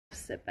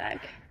sit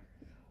back.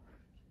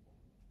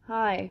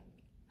 Hi.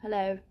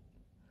 Hello.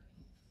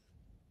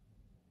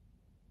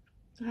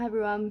 Hi,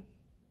 everyone.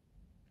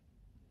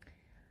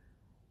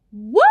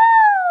 Woo!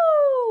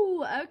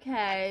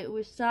 Okay,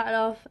 we started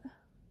off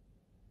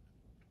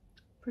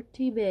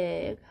pretty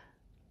big.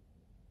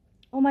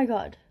 Oh my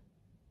god.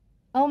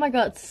 Oh my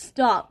god,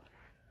 stop.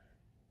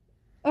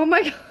 Oh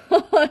my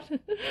god.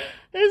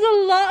 There's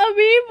a lot of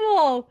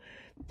people.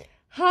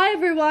 Hi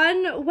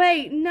everyone.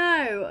 Wait,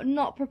 no,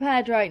 not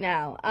prepared right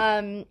now.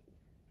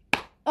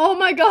 Oh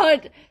my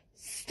god.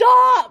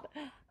 Stop.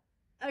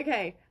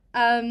 Okay.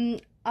 I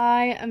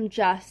am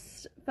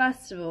just,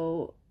 first of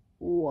all,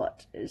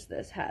 what is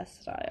this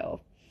hairstyle?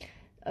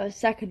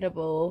 Second of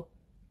all,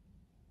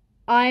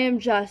 I am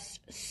just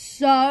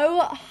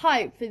so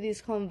hyped for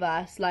these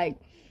Converse. Like,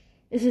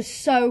 this is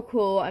so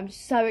cool. I'm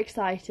so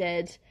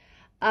excited.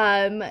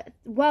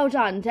 Well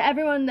done to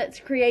everyone that's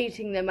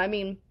creating them. I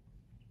mean,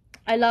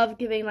 I love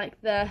giving like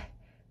the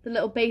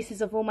little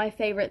bases of all my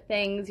favorite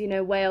things. You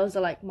know, whales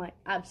are like my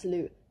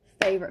absolute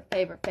favorite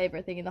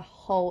thing in the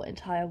whole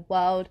entire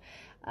world.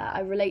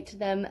 I relate to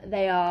them.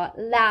 They are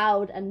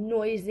loud and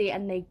noisy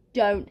and they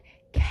don't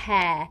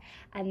care,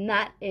 and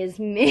that is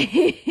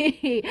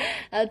me.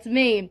 That's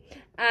me.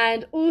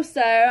 And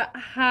also,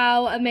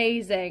 how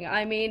amazing.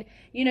 I mean,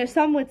 you know,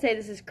 some would say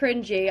this is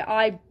cringy.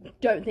 I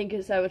don't think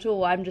it's so at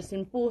all. I'm just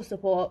in full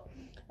support.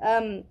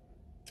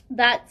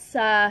 That's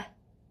my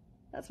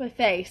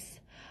face.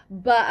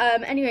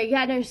 But anyway,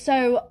 yeah, no,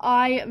 so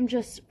I am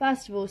just,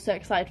 first of all, so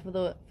excited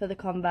for the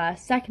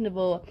Converse. Second of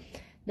all,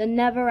 the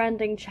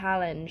never-ending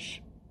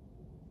challenge.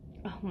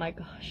 Oh my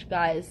gosh,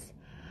 guys.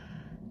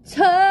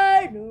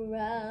 Turn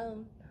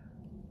around.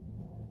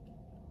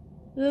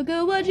 Look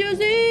at what you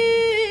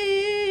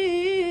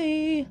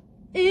see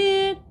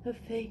in her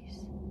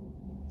face.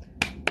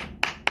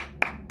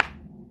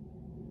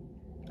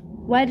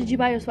 Where did you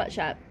buy your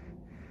sweatshirt?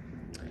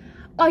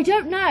 I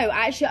don't know,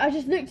 actually. I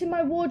just looked in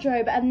my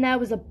wardrobe and there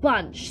was a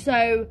bunch.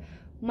 So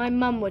my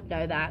mum would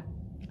know that.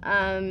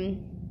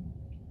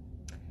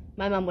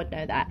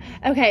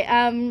 Okay,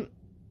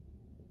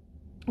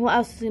 what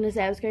else was I going to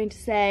say? I was going to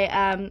say,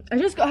 I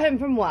just got home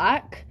from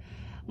work.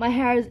 My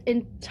hair is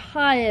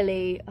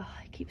entirely, oh,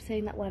 I keep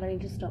saying that word, I need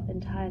to stop.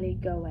 Entirely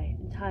go away.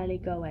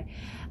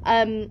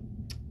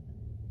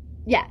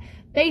 Yeah,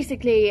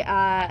 basically,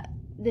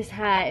 this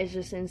hair is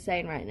just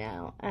insane right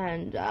now.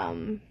 And,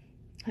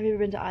 have you ever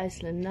been to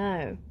Iceland?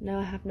 No,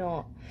 I have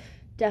not.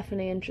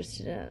 Definitely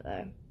interested in it,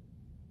 though.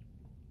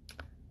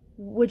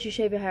 Would you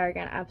shave your hair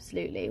again?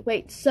 Absolutely.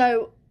 Wait,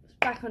 so,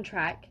 back on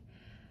track.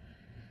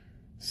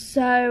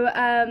 So,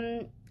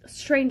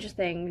 Stranger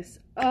Things.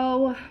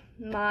 Oh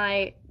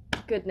my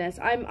goodness.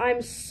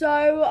 I'm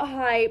so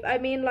hyped. I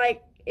mean,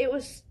 like, it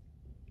was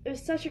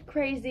such a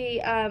crazy,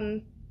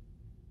 or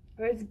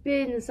it's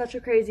been such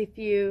a crazy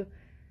few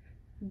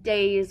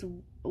days,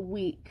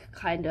 week,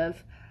 kind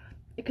of,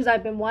 because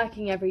I've been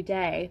working every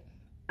day,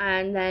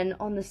 and then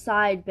on the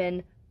side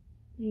been,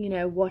 you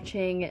know,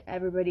 watching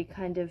everybody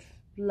kind of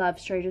love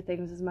Stranger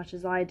Things as much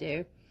as I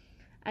do.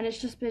 And it's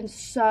just been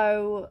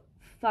so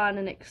fun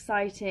and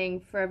exciting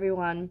for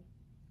everyone.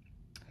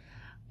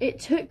 It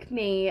took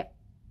me,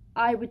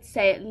 I would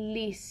say, at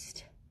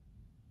least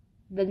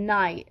the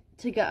night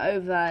to get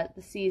over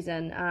the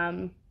season.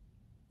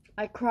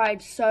 I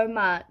cried so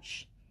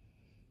much.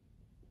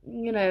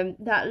 You know,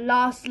 that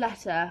last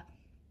letter,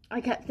 I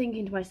kept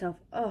thinking to myself,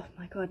 oh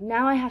my god,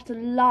 now I have to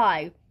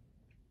lie,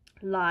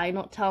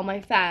 not tell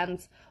my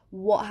fans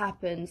what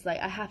happens.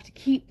 Like, I have to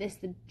keep this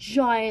the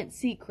giant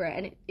secret,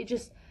 and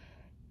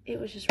it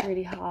was just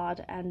really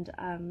hard. And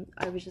I'm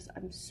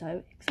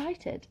so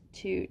excited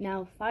to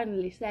now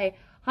finally say,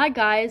 hi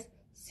guys,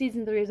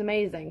 season 3 is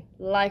amazing.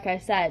 Like I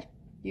said,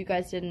 you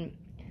guys I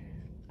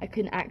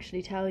couldn't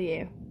actually tell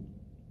you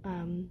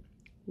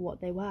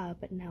what they were,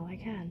 but now I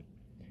can.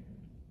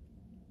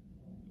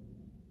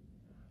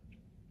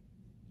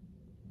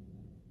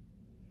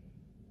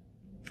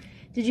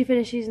 Did you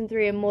finish season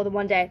 3 in more than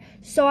one day?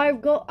 So I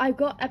got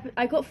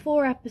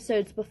 4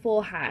 episodes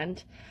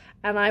beforehand,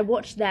 and I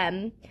watched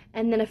them,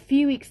 and then a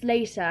few weeks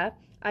later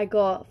I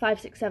got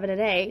 5, 6, 7,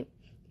 and 8,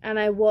 and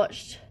I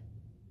watched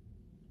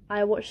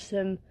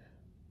some.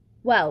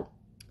 Well,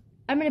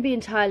 I'm going to be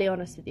entirely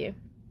honest with you.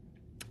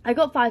 I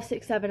got 5,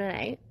 6, 7, and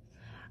 8,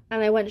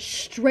 and I went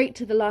straight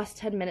to the last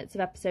 10 minutes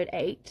of episode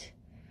 8,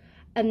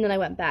 and then I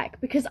went back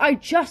because I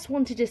just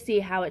wanted to see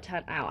how it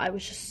turned out. I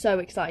was just so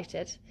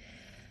excited.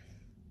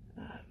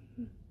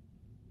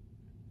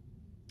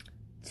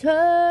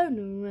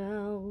 Turn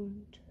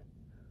around,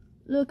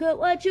 look at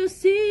what you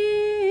see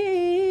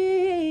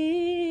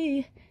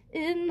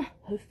in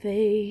her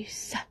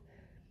face,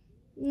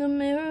 the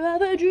mirror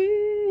of her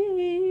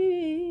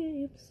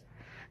dreams.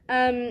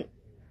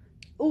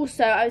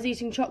 Also, I was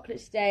eating chocolate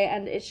today,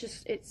 and it's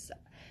just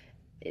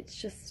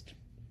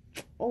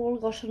all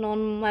gotten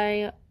on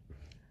my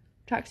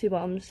tracksuit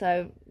bottom,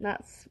 so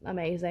that's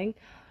amazing.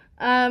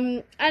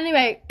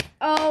 Anyway,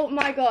 oh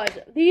my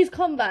god, these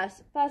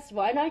Converse, first of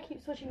all, I know I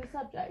keep switching the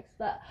subjects,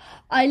 but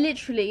I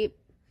literally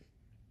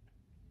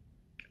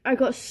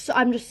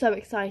I'm just so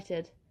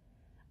excited.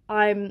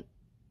 I'm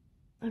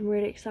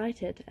really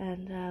excited,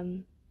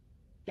 and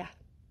yeah.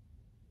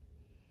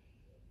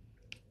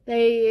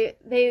 The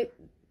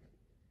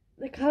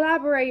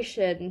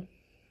collaboration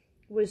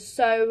was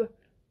so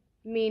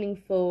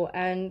meaningful,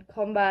 and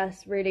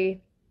Converse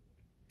really,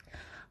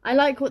 I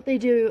like what they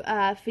do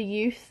for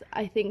youth.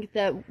 I think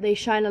that they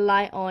shine a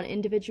light on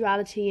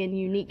individuality and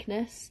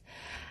uniqueness,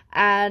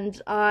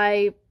 and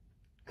I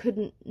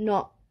couldn't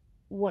not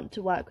want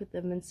to work with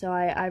them, and so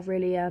I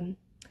really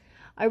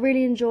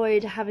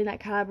enjoyed having that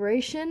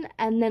collaboration,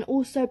 and then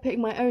also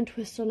putting my own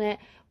twist on it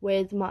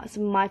with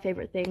some of my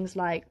favorite things,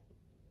 like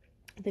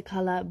the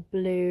color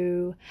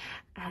blue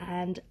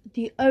and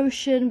the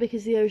ocean,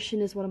 because the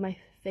ocean is one of my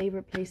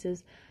favorite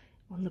places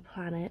on the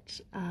planet.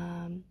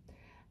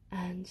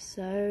 And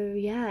so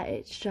yeah,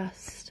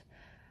 it's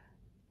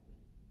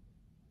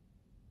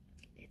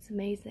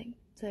amazing.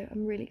 So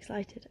I'm really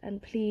excited,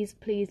 and please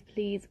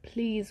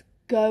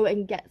go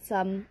and get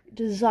some,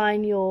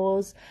 design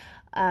yours.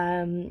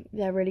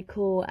 They're really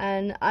cool,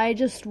 and I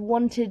just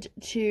wanted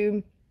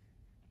to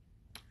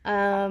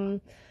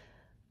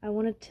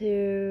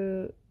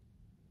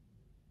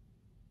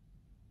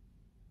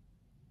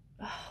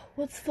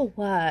what's the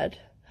word?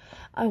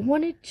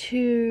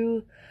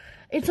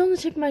 It's on the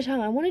tip of my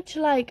tongue. I wanted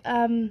to like,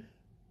 oh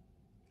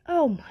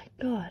my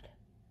god.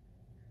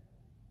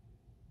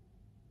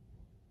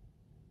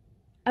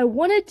 I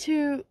wanted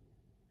to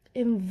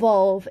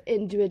involve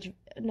individual,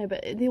 no,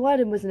 but the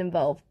word wasn't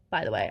involve,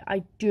 by the way.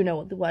 I do know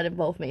what the word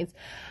involve means.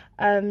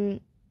 I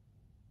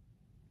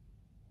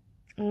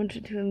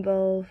wanted to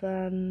involve,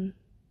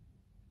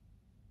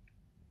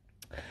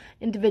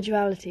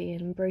 individuality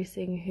and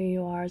embracing who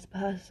you are as a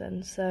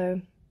person.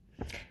 So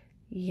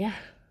yeah.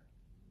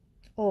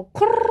 Oh,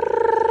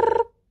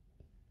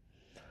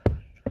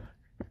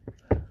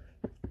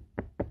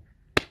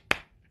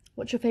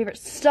 what's your favorite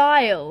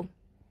style?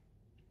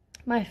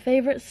 My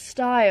favorite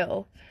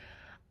style,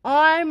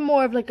 I'm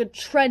more of like a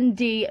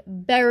trendy,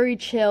 very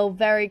chill,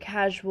 very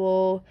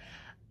casual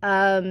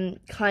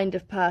kind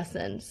of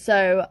person.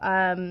 So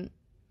I'm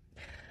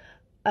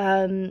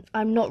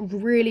not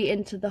really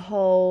into the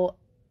whole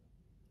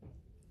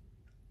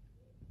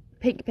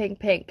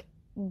pink,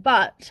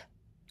 but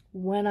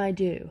when I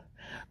do,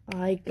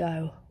 I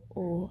go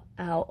all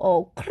out.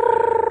 Oh,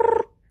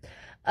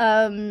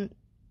 I'm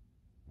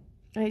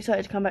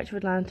excited to come back to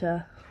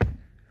Atlanta.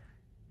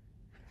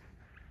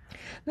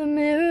 The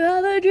mirror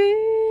of the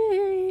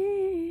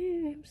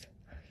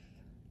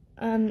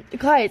dreams.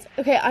 Guys,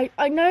 okay,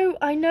 I know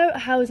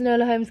how's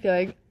Nola Holmes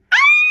going.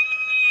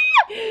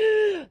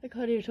 I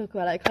can't even talk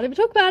about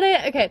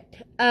it. Okay,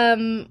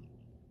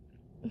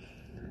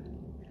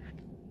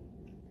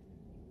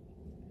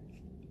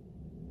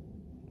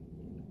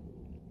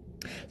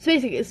 so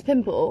basically it's a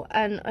pimple,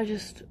 and I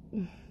just,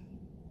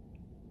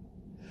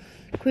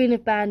 Queen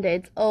of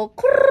Band-Aids. Oh,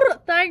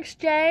 thanks,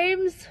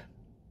 James.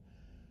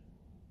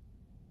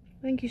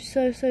 Thank you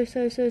so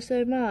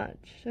much.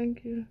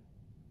 Thank you.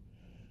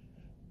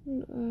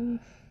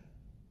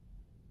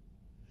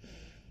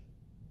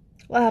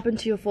 What happened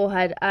to your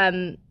forehead?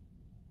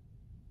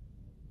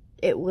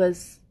 It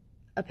was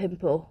a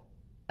pimple.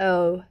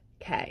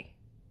 Okay.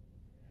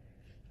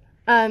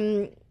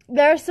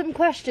 There are some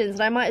questions,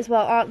 and I might as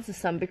well answer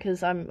some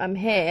because I'm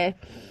here.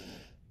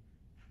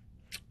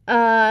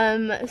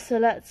 So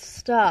let's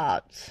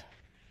start.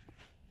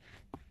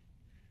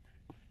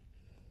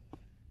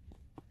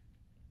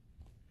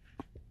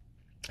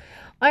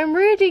 I'm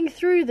reading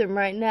through them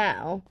right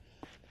now,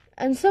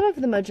 and some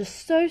of them are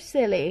just so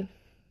silly.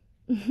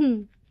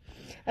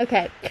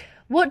 Okay,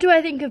 what do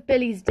I think of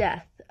Billy's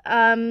death?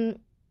 I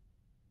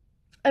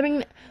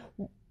mean,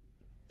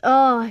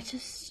 I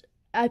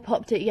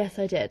popped it. Yes,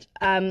 I did.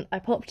 I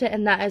popped it,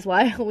 and that is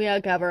why we are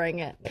covering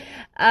it.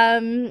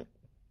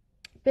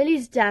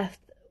 Billy's death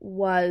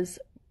was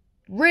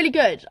really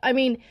good. I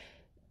mean,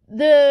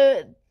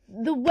 the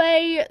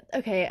way,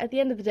 okay, at the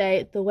end of the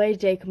day, the way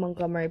Jacob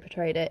Montgomery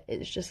portrayed it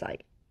is just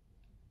like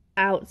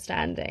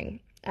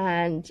outstanding,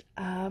 and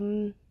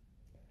that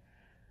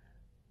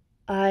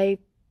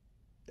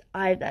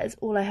is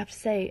all I have to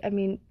say. I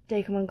mean,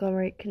 Jacob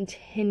Montgomery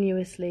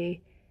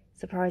continuously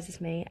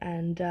surprises me,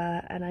 and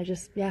I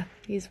just, yeah,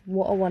 he's,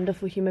 what a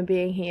wonderful human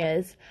being he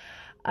is.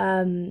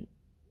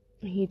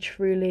 He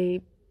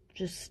truly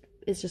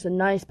is just a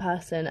nice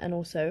person, and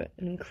also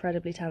an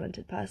incredibly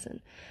talented person,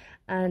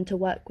 and to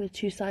work with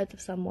two sides of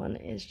someone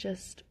is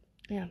just,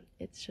 yeah,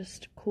 it's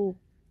just cool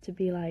to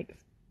be like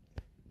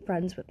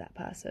friends with that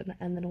person,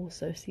 and then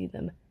also see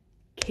them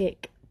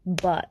kick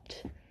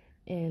butt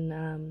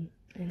in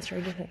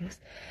Stranger Things.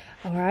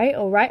 All right,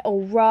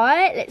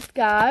 let's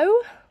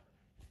go.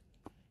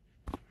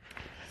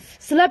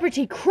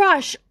 Celebrity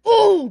crush.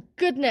 Oh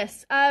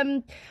goodness.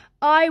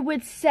 I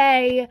would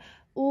say,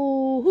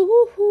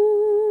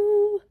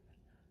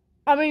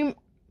 I mean,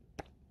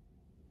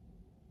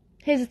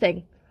 here's the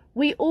thing.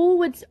 We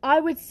would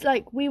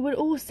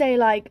all say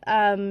like,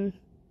 I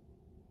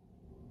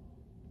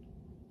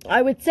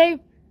would say,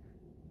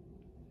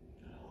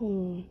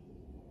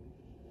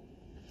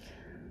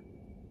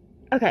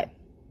 Okay.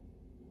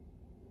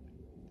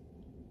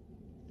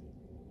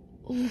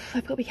 Oof,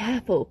 I've got to be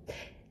careful.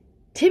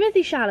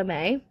 Timothée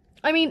Chalamet.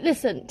 I mean,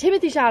 listen,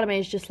 Timothée Chalamet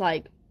is just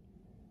like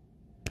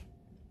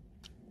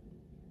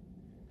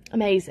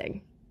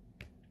amazing.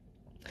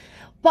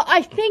 But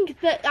I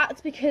think that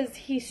that's because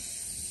he's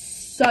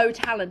so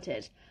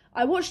talented.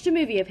 I watched a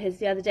movie of his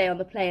the other day on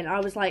the plane, and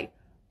I was like,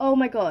 oh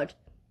my god,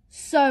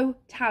 so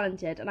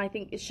talented. And I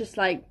think it's just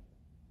like,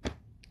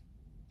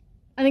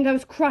 I think I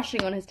was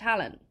crushing on his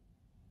talent.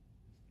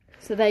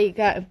 So there you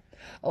go.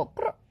 Oh,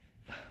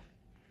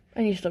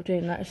 I need to stop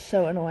doing that. It's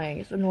so annoying.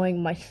 It's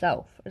annoying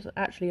myself. It's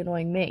actually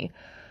annoying me.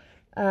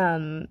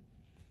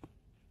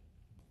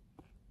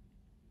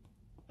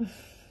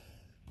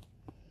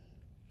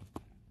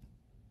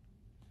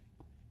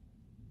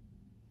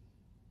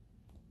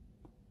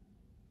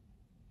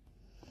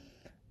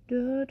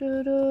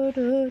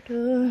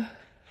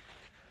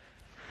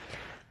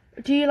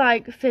 Do you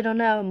like Finn or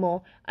Noah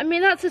more? I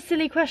mean, that's a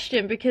silly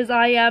question because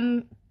I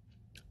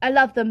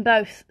love them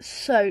both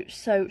so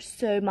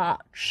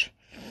much.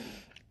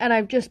 And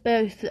I've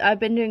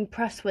been doing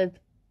press with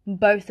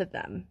both of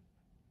them.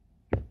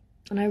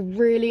 And I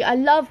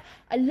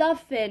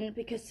love Finn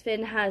because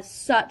Finn has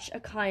such a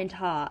kind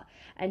heart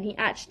and he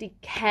actually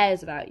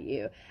cares about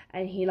you.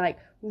 And he like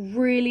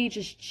really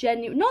just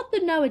genuine, not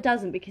that Noah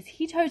doesn't, because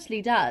he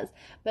totally does.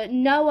 But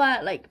Noah,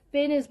 like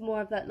Finn is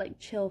more of that like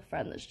chill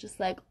friend that's just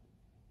like,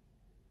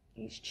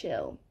 he's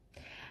chill.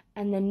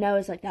 And then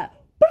Noah's like that,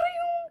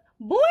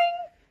 boing,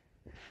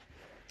 boing.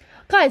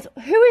 Guys,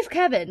 who is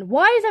Kevin?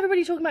 Why is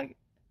everybody talking about...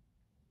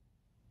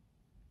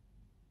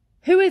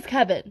 Who is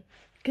Kevin?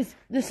 Because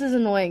this is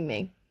annoying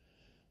me.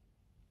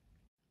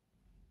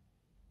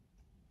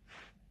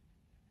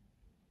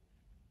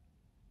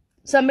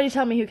 Somebody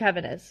tell me who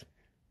Kevin is.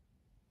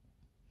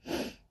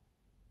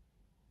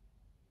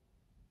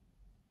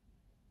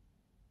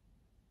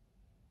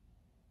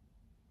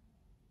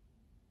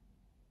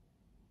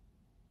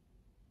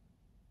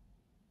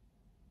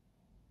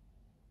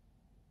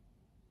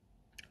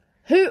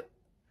 Who?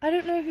 I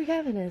don't know who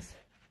Kevin is.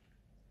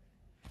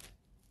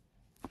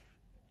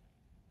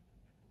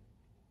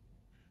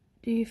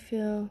 Do you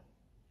feel...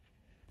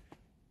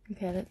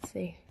 Okay, let's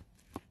see.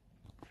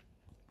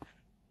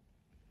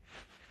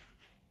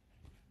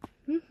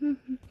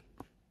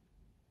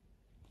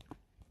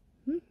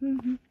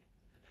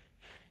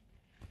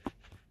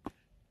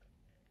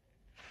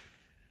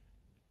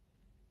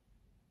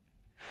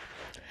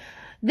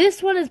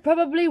 This one is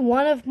probably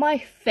one of my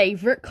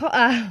favorite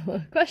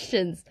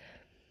questions.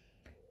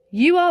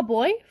 You are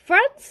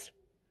boyfriends?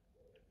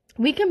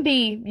 We can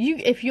be... You,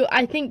 if you...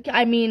 I think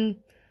your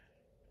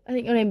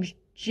name's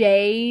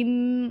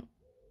James.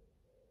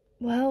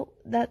 Well,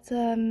 that's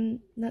a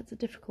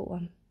difficult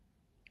one.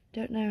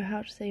 Don't know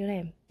how to say your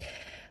name.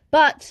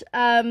 But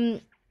I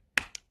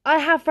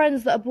have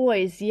friends that are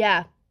boys,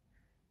 yeah.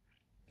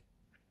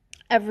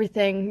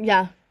 Everything,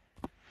 yeah.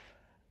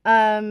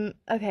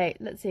 Okay,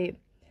 let's see.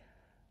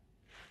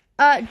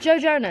 Joe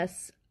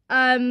Jonas.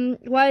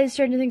 Why is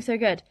Stranger Things so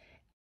good?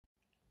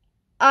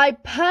 I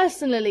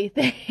personally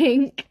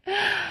think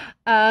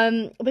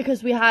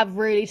because we have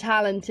really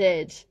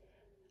talented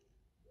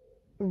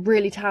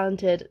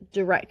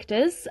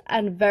directors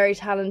and very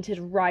talented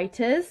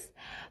writers.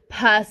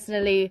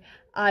 Personally,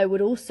 I would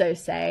also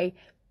say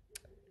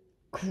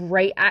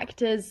great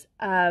actors,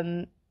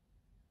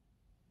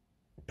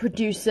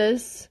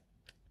 producers,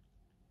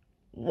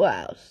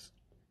 what else?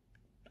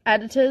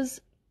 Editors.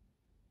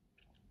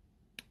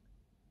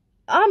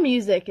 Our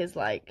music is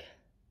like...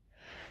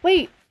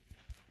 Wait,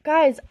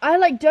 guys,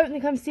 I don't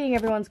think I'm seeing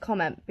everyone's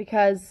comment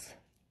because...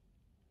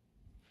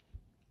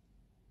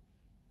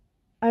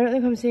 I don't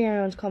think I'm seeing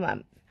everyone's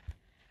comment.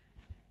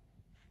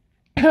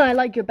 I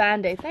like your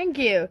Band-Aid. Thank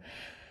you.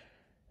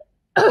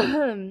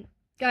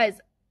 Guys.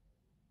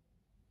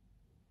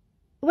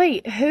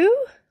 Wait, who?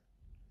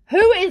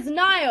 Who is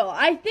Niall?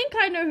 I think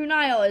I know who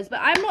Niall is,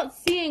 but I'm not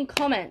seeing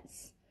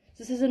comments.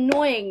 This is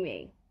annoying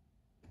me.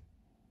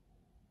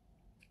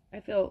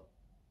 I feel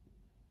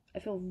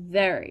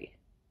very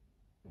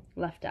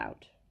left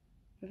out.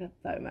 I feel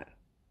FOMO.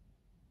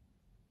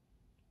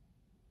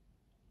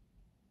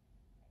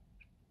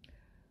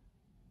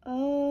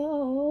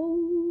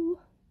 Oh.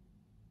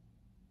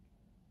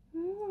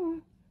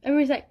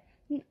 Everybody's like,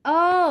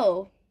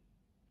 oh.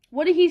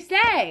 What did he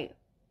say?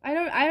 I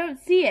don't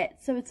see it,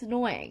 so it's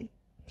annoying.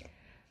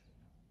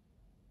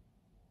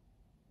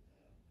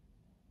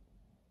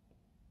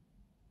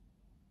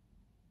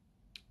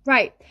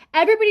 Right.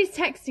 Everybody's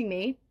texting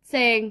me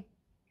saying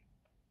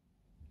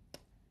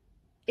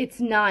it's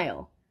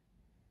Niall.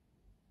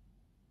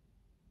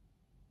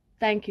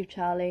 Thank you,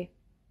 Charlie.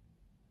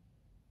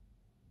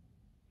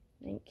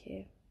 Thank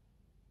you.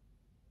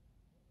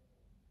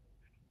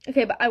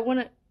 Okay, but I want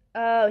to...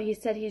 Oh, he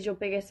said he's your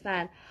biggest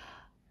fan.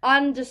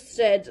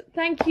 Understood.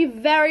 Thank you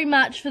very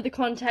much for the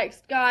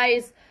context,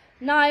 guys.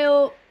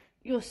 Niall,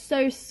 you're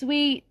so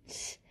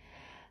sweet.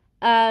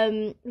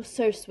 You're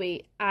so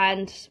sweet.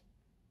 And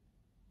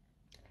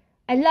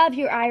I love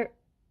your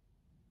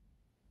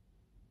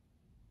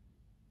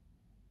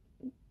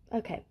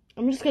Okay,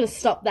 I'm just going to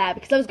stop there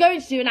because I was going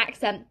to do an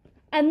accent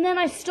and then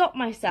I stopped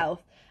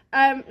myself.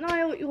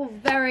 Niall, you're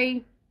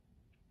very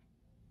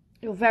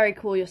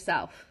cool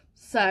yourself.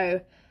 So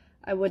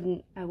I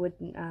wouldn't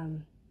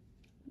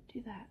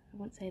do that. I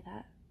won't say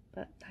that,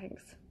 but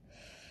thanks.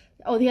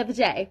 Oh, the other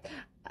day,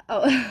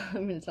 I'm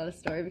going to tell a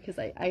story because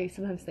I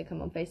sometimes think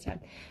I'm on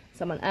FaceTime with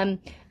someone.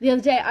 The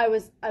other day I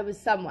was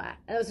somewhere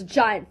and I was a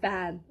giant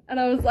fan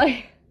and I was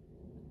like,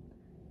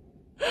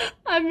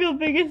 I'm your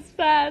biggest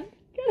fan.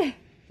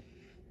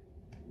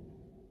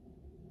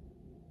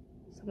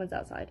 Someone's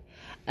outside.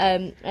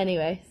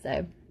 Anyway,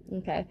 so,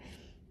 okay.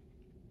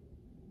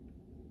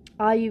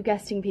 Are you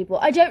guesting people?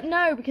 I don't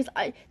know because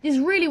this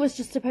really was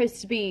just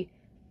supposed to be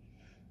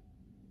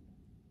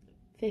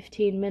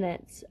 15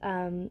 minutes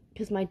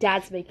because my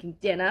dad's making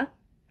dinner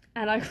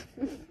and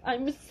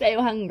I'm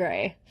so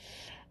hungry.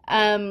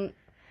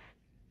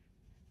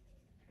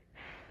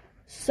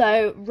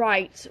 So,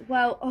 right.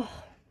 Well, oh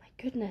my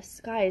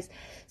goodness, guys.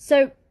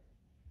 So,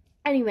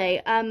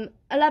 anyway,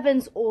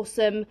 11's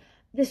awesome.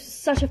 This was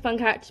such a fun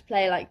character to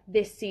play, like,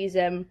 this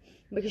season,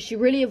 because she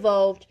really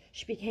evolved,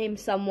 she became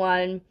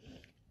someone,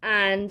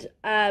 and,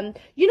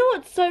 you know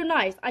what's so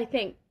nice, I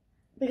think,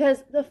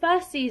 because the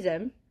first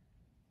season,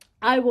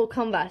 I wore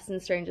Converse in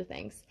Stranger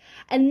Things,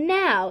 and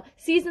now,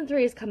 season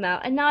 3 has come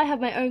out, and now I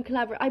have my own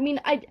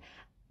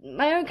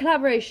my own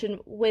collaboration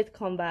with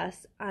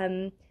Converse.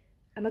 I'm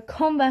a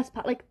Converse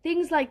part, like,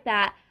 things like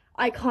that,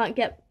 I can't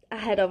get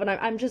ahead of, and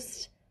I'm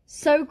just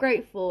so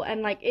grateful,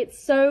 and, like, it's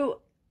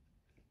so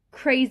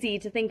crazy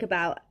to think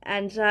about,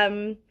 and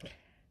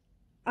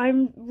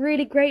I'm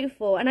really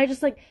grateful, and I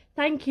just like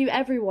thank you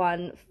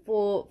everyone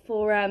for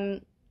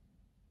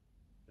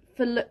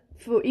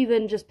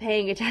even just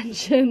paying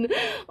attention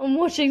on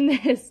watching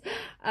this,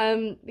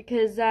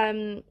 because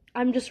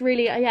I'm just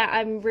really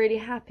I'm really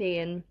happy,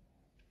 and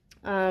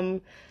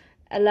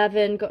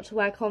 11 got to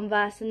wear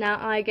Converse and now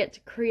I get to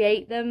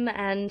create them,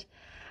 and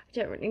I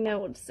don't really know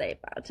what to say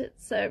about it,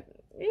 so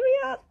here we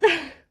are.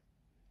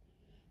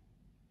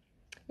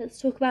 Let's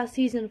talk about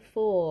season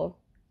 4.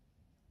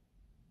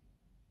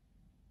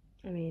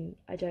 I mean,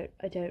 I don't,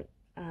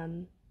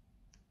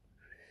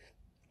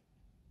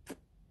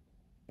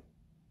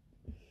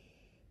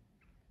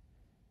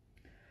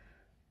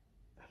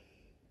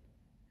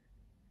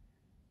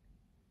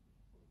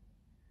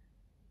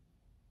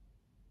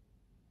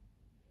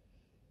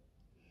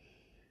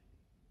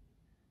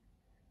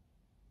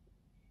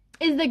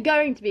 Is there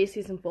going to be a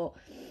season 4?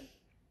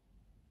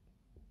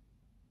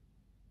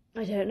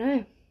 I don't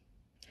know.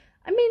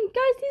 I mean,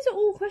 guys, these are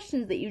all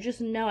questions that you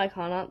just know I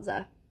can't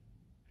answer.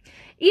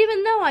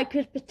 Even though I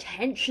could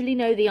potentially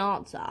know the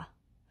answer.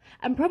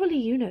 And probably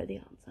you know the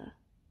answer.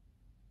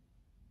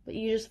 But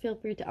you just feel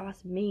free to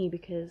ask me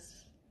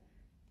because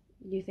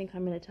you think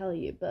I'm going to tell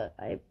you. But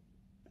I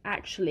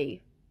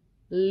actually,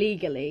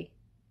 legally,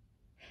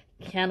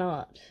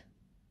 cannot.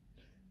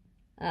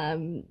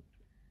 Oh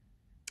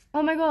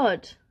my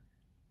god.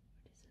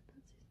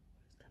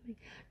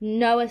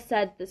 Noah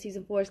said that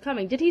season 4 is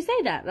coming. Did he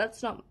say that?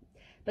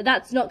 But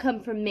that's not come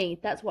from me.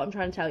 That's what I'm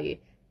trying to tell you.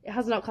 It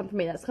has not come from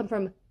me. That's come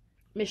from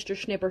Mr.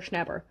 Schnibber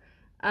Schnabber.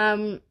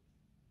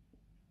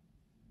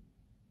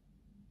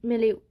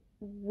 Millie,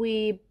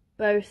 we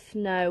both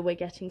know we're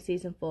getting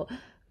season 4.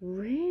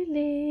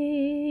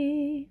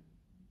 Really?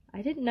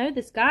 I didn't know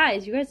this,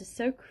 guys. You guys are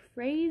so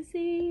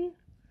crazy.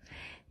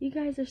 You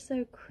guys are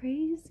so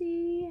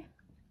crazy.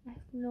 I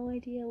have no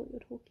idea what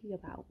you're talking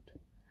about.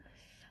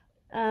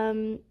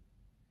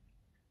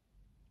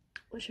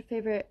 What's your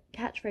favorite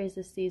catchphrase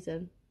this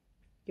season?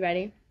 You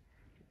ready?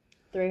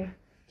 3,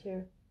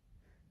 2.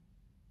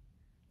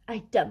 I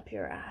dump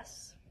your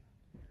ass.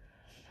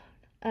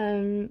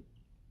 Okay,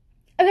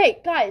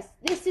 guys,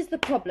 this is the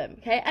problem,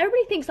 okay?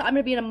 Everybody thinks that I'm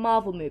going to be in a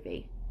Marvel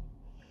movie.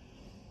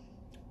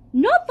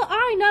 Not that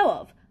I know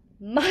of.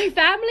 My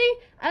family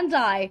and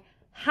I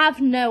have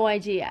no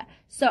idea.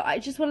 So I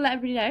just want to let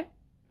everybody know.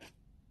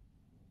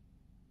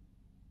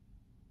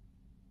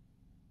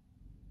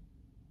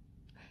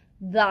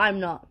 That I'm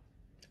not.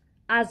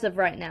 As of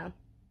right now.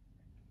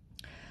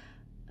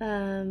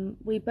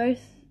 We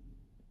both...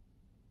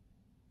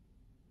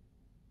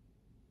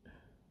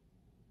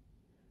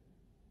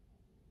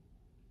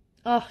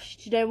 Oh,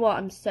 do you know what?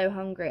 I'm so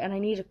hungry and I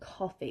need a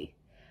coffee.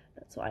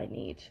 That's what I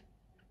need.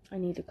 I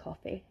need a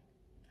coffee.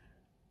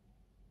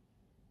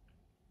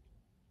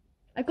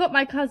 I got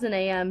my cousin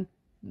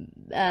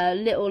a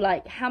little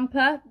like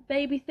hamper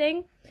baby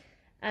thing,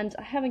 and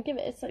I haven't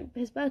given it. It's like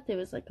his birthday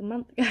was like a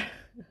month ago.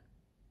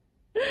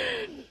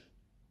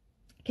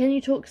 Can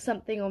you talk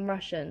something on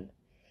Russian?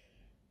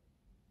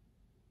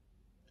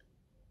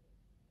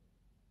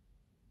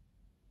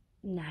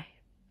 No.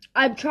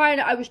 I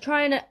was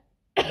trying to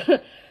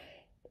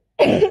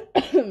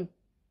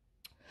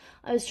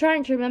I was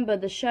trying to remember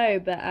the show,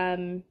 but I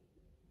don't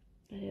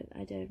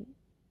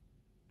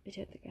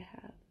think I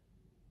have.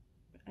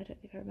 I don't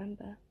think I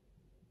remember.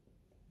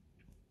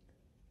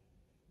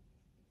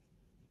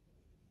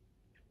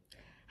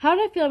 How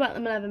do I feel about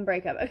the 11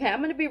 breakup? Okay, I'm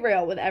going to be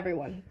real with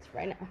everyone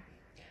right now.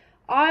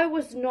 I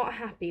was not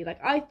happy. Like,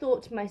 I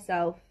thought to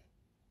myself,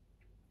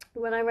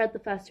 when I read the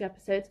first 2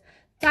 episodes,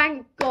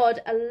 thank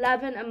God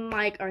 11 and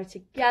Mike are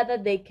together.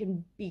 They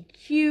can be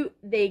cute.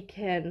 They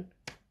can,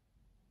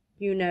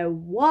 you know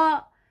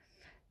what?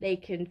 They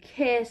can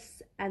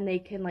kiss and they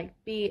can, like,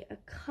 be a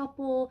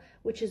couple,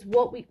 which is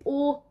what we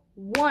all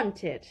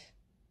wanted.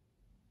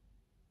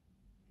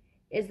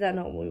 Is that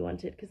not what we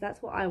wanted? Because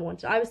that's what I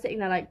wanted. I was sitting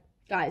there like,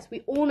 guys,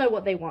 we all know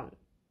what they want.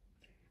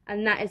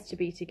 And that is to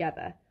be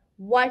together.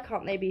 Why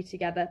can't they be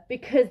together?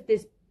 Because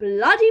this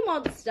bloody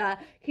monster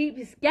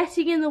keeps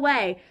getting in the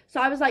way.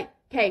 So I was like,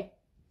 okay,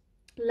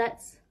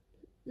 let's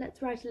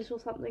write a little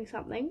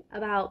something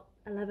about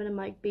 11 and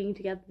Mike being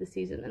together this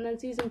season. And then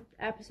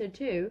episode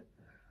 2,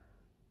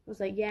 I was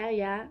like,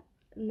 yeah.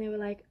 And they were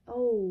like,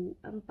 oh,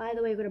 by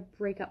the way, we're going to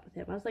break up with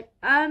him. I was like,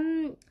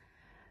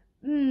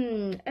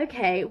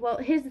 okay, well,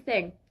 here's the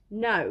thing.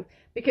 No,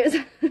 because...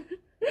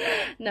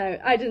 No,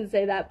 I didn't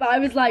say that, but I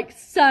was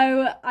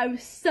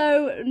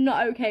so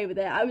not okay with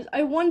it.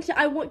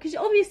 Because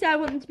obviously I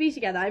want them to be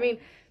together. I mean,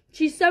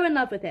 she's so in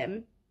love with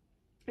him,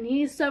 and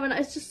he's so in.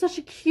 It's just such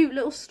a cute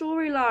little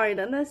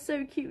storyline, and they're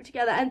so cute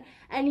together.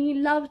 And he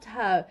loved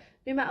her,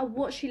 no matter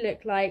what she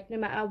looked like, no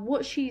matter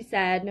what she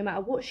said, no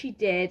matter what she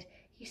did.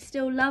 He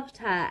still loved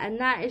her, and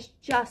that is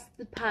just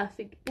the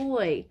perfect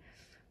boy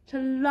to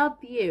love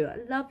you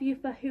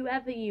for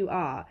whoever you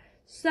are.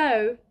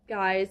 So,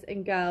 guys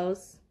and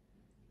girls.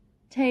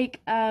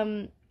 Take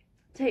some,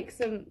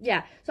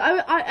 yeah. So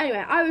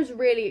anyway, I was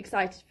really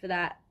excited for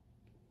that,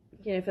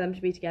 you know, for them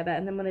to be together.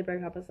 And then when they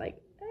broke up, I was like,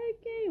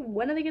 okay,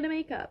 when are they going to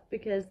make up?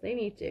 Because they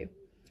need to.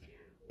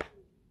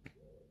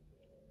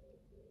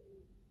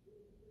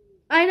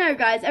 I know,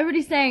 guys,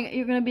 everybody's saying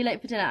you're going to be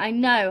late for dinner. I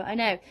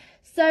know.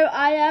 So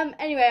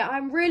anyway,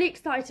 I'm really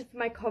excited for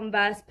my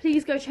Converse.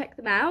 Please go check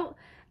them out.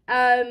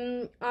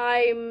 I'm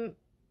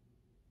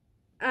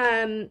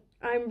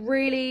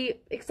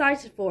really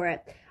excited for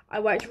it. I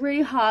worked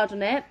really hard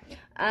on it.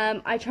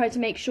 I tried to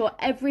make sure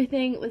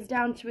everything was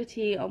down to a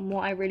T on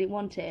what I really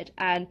wanted.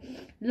 And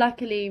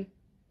luckily,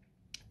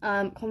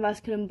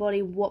 Converse could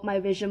embody what my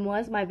vision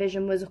was. My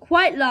vision was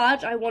quite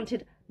large. I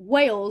wanted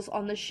whales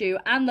on the shoe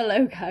and the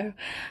logo,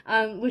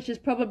 which has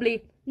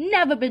probably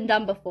never been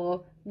done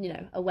before. You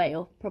know, a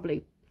whale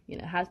probably, you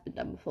know, has been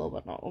done before,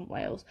 but not on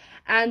whales.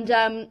 And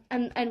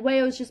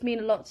whales just mean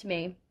a lot to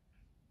me.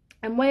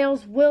 And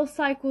whales will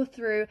cycle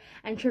through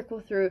and trickle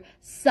through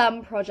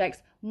some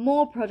projects,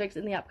 more projects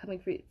in the upcoming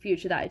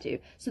future that I do.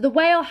 So the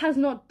whale has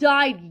not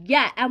died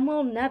yet and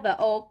will never.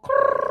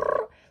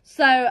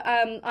 So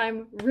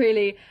I'm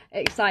really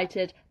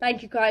excited.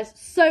 Thank you guys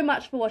so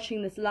much for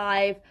watching this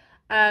live.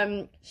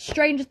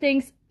 Stranger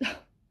Things.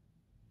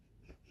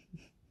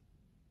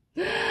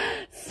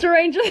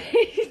 Stranger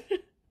Things.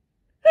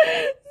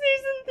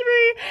 Season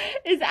 3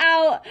 is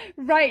out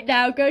right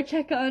now. Go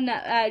check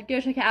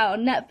it out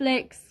on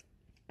Netflix.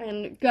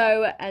 And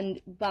go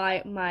and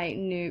buy my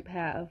new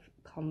pair of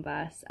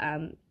Converse,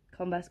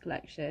 Converse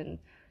collection,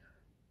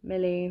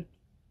 Millie,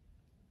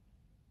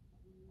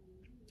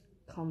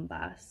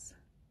 Converse.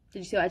 Did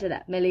you see what I did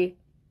there? Millie,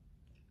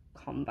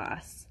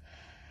 Converse.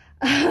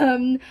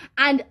 And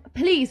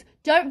please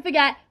don't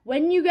forget,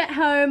 when you get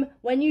home,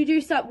 when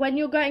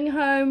you're going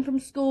home from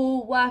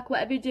school, work,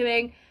 whatever you're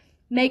doing,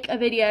 make a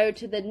video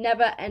to the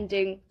never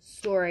ending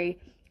story.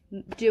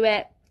 Do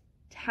it.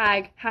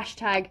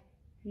 Hashtag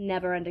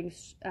never ending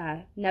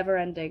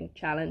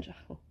challenge.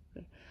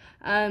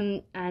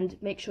 And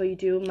make sure you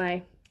do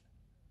my,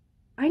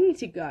 I need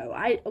to go.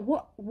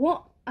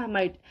 What am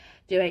I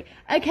doing?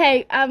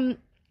 Okay,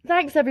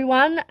 thanks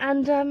everyone,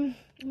 and I'm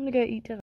gonna go eat dinner.